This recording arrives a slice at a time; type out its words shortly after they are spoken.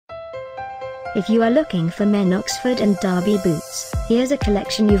If you are looking for men Oxford and Derby boots, here's a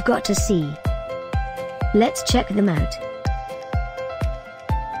collection you've got to see. Let's check them out.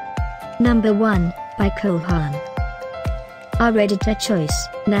 Number 1, by Haan. Our editor choice,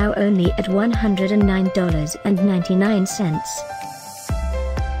 now only at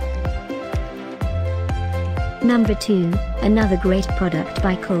 $109.99. Number 2, another great product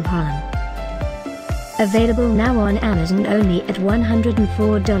by Haan. Available now on Amazon only at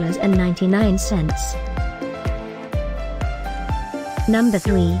 $104.99. Number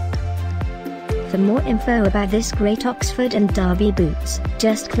 3. For more info about this great Oxford and Derby boots,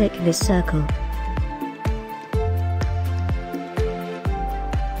 just click this circle.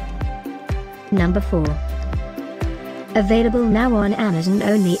 Number 4. Available now on Amazon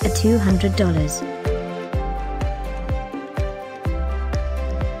only at $200.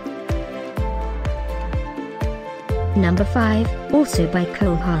 Number 5, also by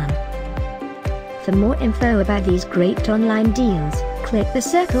Haan. For more info about these great online deals, click the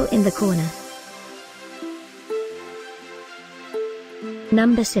circle in the corner.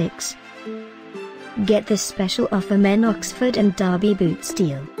 Number 6. Get this special offer men Oxford and Derby boots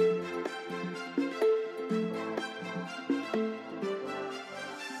deal.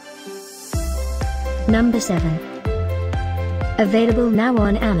 Number 7. Available now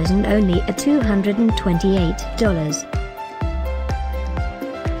on Amazon only at $228.